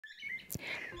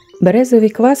Березовий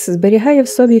квас зберігає в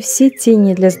собі всі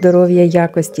цінні для здоров'я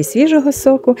якості свіжого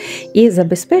соку і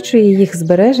забезпечує їх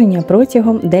збереження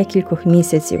протягом декількох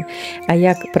місяців. А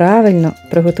як правильно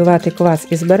приготувати квас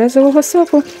із березового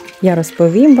соку, я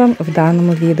розповім вам в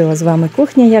даному відео. З вами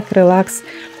Кухня як Релакс.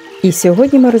 І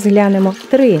сьогодні ми розглянемо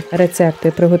 3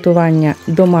 рецепти приготування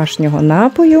домашнього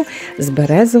напою з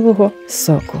березового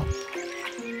соку.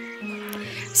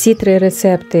 Всі 3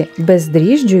 рецепти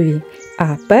бездріжджові,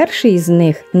 а перший з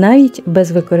них навіть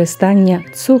без використання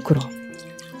цукру.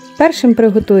 Першим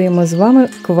приготуємо з вами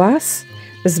квас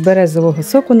з березового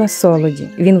соку на солоді.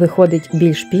 Він виходить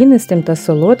більш пінистим та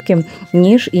солодким,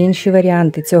 ніж інші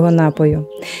варіанти цього напою.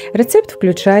 Рецепт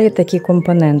включає такі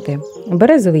компоненти.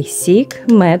 Березовий сік,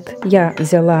 мед. Я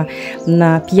взяла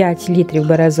на 5 літрів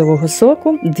березового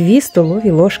соку 2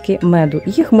 столові ложки меду.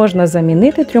 Їх можна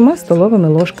замінити 3 столовими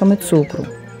ложками цукру.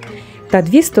 Та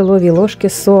 2 столові ложки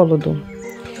солоду.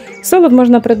 Солод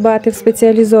можна придбати в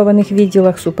спеціалізованих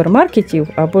відділах супермаркетів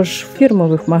або ж в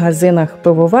фірмових магазинах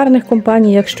пивоварних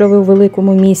компаній, якщо ви у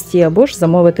великому місті, або ж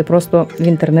замовити просто в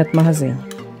інтернет-магазині.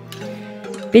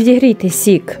 Підігрійте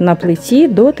сік на плиті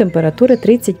до температури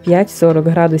 35-40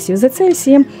 градусів за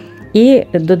Цельсієм і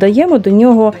додаємо до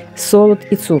нього солод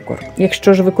і цукор.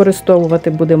 Якщо ж використовувати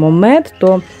будемо мед,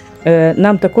 то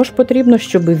нам також потрібно,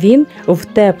 щоб він в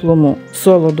теплому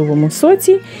солодовому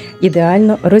соці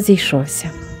ідеально розійшовся.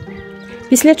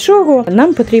 Після чого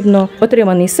нам потрібно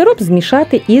отриманий сироп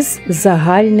змішати із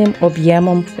загальним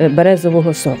об'ємом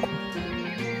березового соку.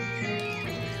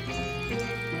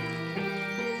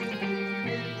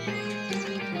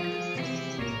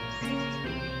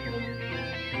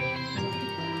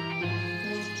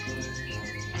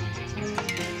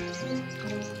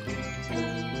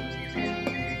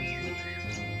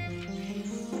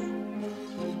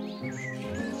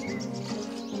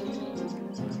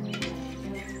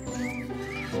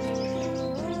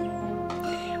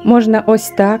 Можна ось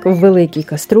так в великій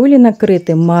каструлі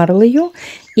накрити марлею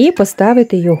і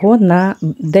поставити його на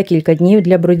декілька днів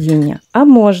для бродіння. А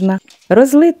можна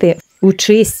розлити у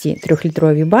чисті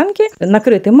 3-літрові банки,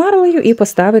 накрити марлею і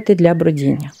поставити для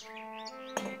бродіння.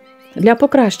 Для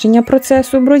покращення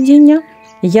процесу бродіння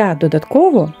я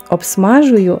додатково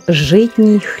обсмажую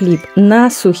житній хліб на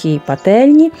сухій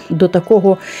пательні до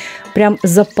такого прям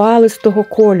запалистого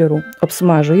кольору.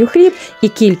 Обсмажую хліб і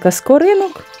кілька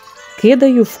скоринок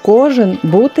кидаю в кожен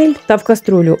бутиль та в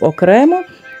каструлю окремо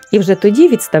і вже тоді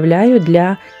відставляю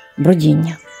для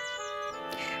бродіння.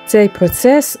 Цей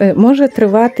процес може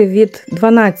тривати від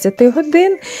 12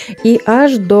 годин і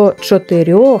аж до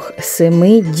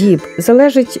 4-7 діб.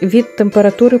 Залежить від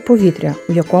температури повітря,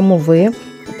 в якому ви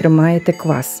тримаєте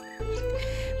квас.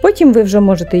 Потім ви вже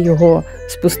можете його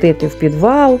спустити в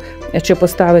підвал чи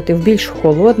поставити в більш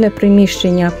холодне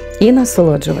приміщення і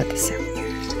насолоджуватися.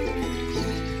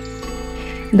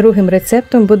 Другим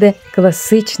рецептом буде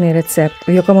класичний рецепт,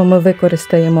 в якому ми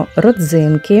використаємо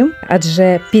родзинки,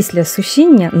 адже після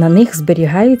сушіння на них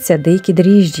зберігаються дикі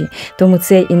дріжджі, тому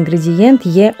цей інгредієнт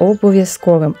є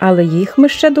обов'язковим, але їх ми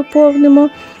ще доповнимо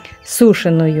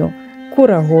сушеною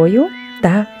курагою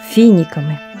та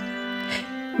фініками.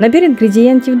 Набір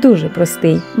інгредієнтів дуже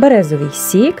простий: березовий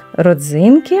сік,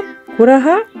 родзинки,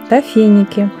 курага та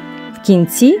фініки. В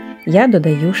кінці я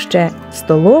додаю ще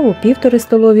 1,5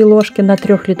 столові ложки на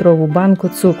 3-літрову банку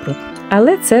цукру,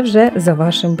 але це вже за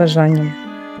вашим бажанням.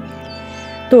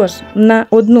 Тож, на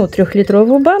 1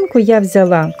 3-літрову банку я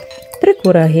взяла 3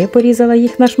 кураги, порізала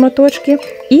їх на шматочки,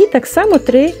 і так само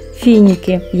 3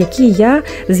 фініки, які я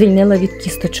звільнила від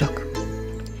кісточок.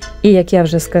 І, як я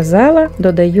вже сказала,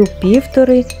 додаю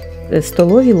 1,5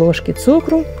 столові ложки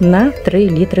цукру на 3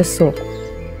 літри соку.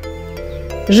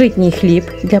 Житній хліб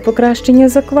для покращення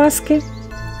закваски.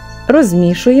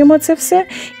 Розмішуємо це все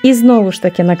і знову ж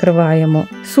таки накриваємо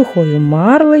сухою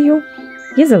марлею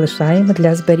і залишаємо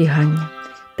для зберігання.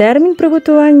 Термін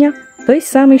приготування той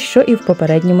самий, що і в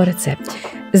попередньому рецепті.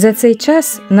 За цей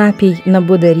час напій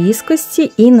набуде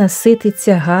різкості і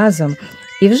насититься газом,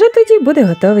 і вже тоді буде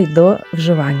готовий до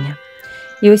вживання.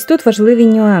 І ось тут важливий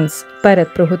нюанс.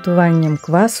 Перед приготуванням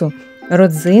квасу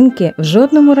родзинки в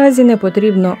жодному разі не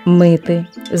потрібно мити,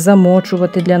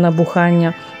 замочувати для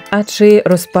набухання, а чи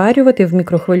розпарювати в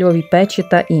мікрохвильовій печі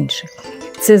та інших.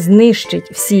 Це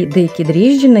знищить всі дикі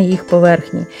дріжджі на їх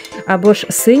поверхні, або ж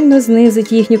сильно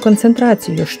знизить їхню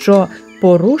концентрацію, що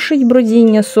порушить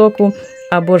бродіння соку,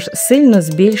 або ж сильно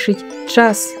збільшить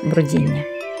час бродіння.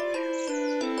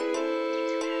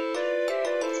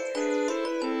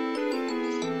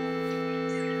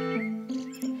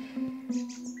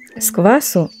 З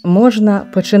квасу можна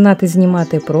починати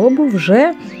знімати пробу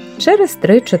вже через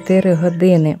 3-4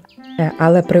 години.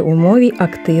 але при умові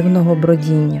активного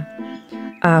бродіння.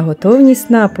 А готовність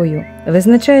напою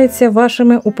визначається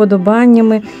вашими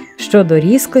уподобаннями щодо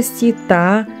різкості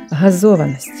та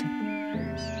газованості.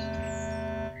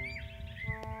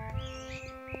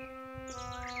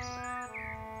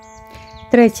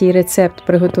 Третій рецепт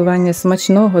приготування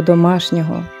смачного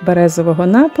домашнього березового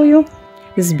напою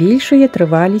збільшує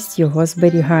тривалість його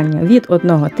зберігання від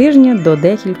 1 тижня до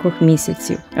декількох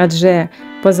місяців. Адже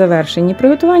по завершенні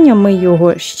приготування ми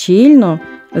його щільно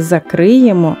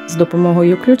закриємо з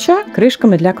допомогою ключа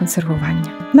кришками для консервування.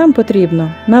 Нам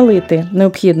потрібно налити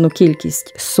необхідну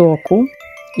кількість соку.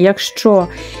 Якщо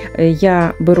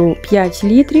я беру 5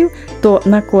 літрів, то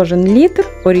на кожен літр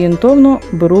орієнтовно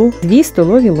беру 2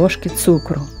 столові ложки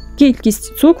цукру.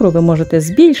 Кількість цукру ви можете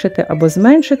збільшити або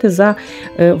зменшити за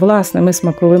власними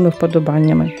смаковими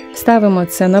вподобаннями. Ставимо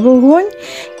це на вогонь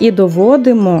і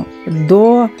доводимо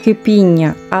до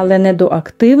кипіння, але не до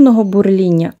активного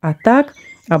бурління, а так,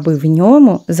 аби в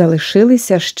ньому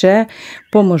залишилися ще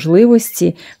по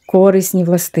можливості корисні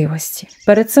властивості.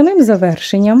 Перед самим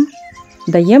завершенням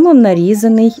даємо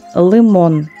нарізаний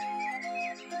лимон.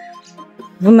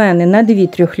 В мене на 2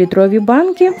 3-літрові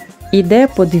банки йде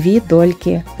по 2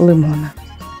 дольки лимона.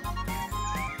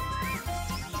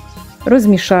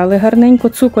 Розмішали гарненько.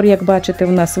 Цукор, як бачите,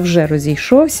 в нас вже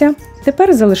розійшовся.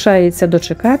 Тепер залишається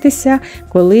дочекатися,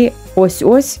 коли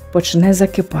ось-ось почне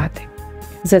закипати.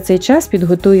 За цей час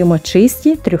підготуємо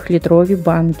чисті 3-літрові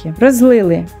банки.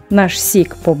 Розлили наш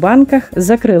сік по банках,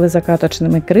 закрили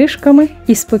закаточними кришками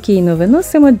і спокійно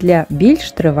виносимо для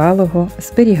більш тривалого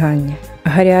зберігання.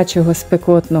 Гарячого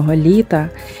спекотного літа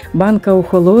банка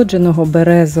охолодженого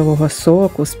березового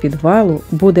соку з підвалу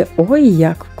буде ой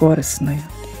як корисною.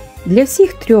 Для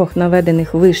всіх 3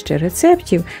 наведених вище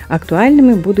рецептів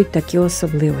актуальними будуть такі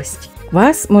особливості.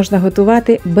 Квас можна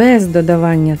готувати без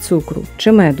додавання цукру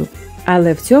чи меду.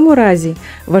 Але в цьому разі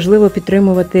важливо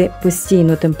підтримувати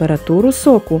постійну температуру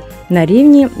соку на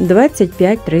рівні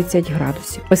 25-30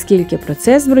 градусів, оскільки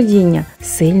процес бродіння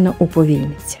сильно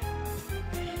уповільниться.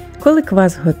 Коли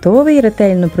квас готовий,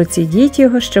 ретельно процідіть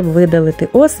його, щоб видалити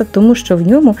осад, тому що в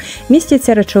ньому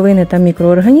містяться речовини та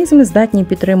мікроорганізми, здатні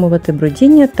підтримувати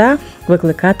бродіння та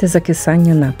викликати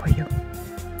закисання напою.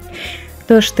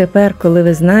 Тож тепер, коли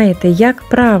ви знаєте, як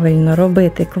правильно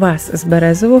робити квас з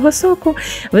березового соку,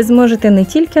 ви зможете не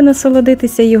тільки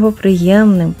насолодитися його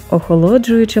приємним,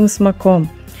 охолоджуючим смаком,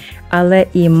 але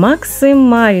і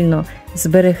максимально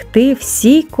зберегти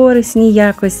всі корисні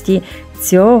якості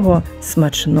цього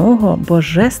смачного,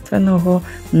 божественного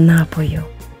напою.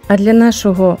 А для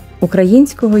нашого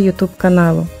українського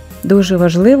YouTube-каналу дуже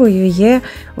важливою є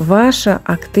ваша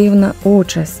активна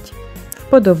участь,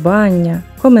 вподобання,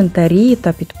 коментарі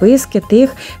та підписки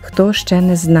тих, хто ще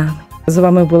не з нами. З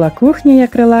вами була Кухня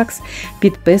як Релакс.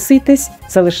 Підписуйтесь,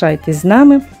 залишайтесь з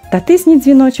нами та тисніть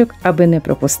дзвіночок, аби не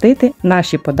пропустити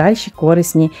наші подальші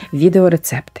корисні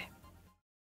відеорецепти.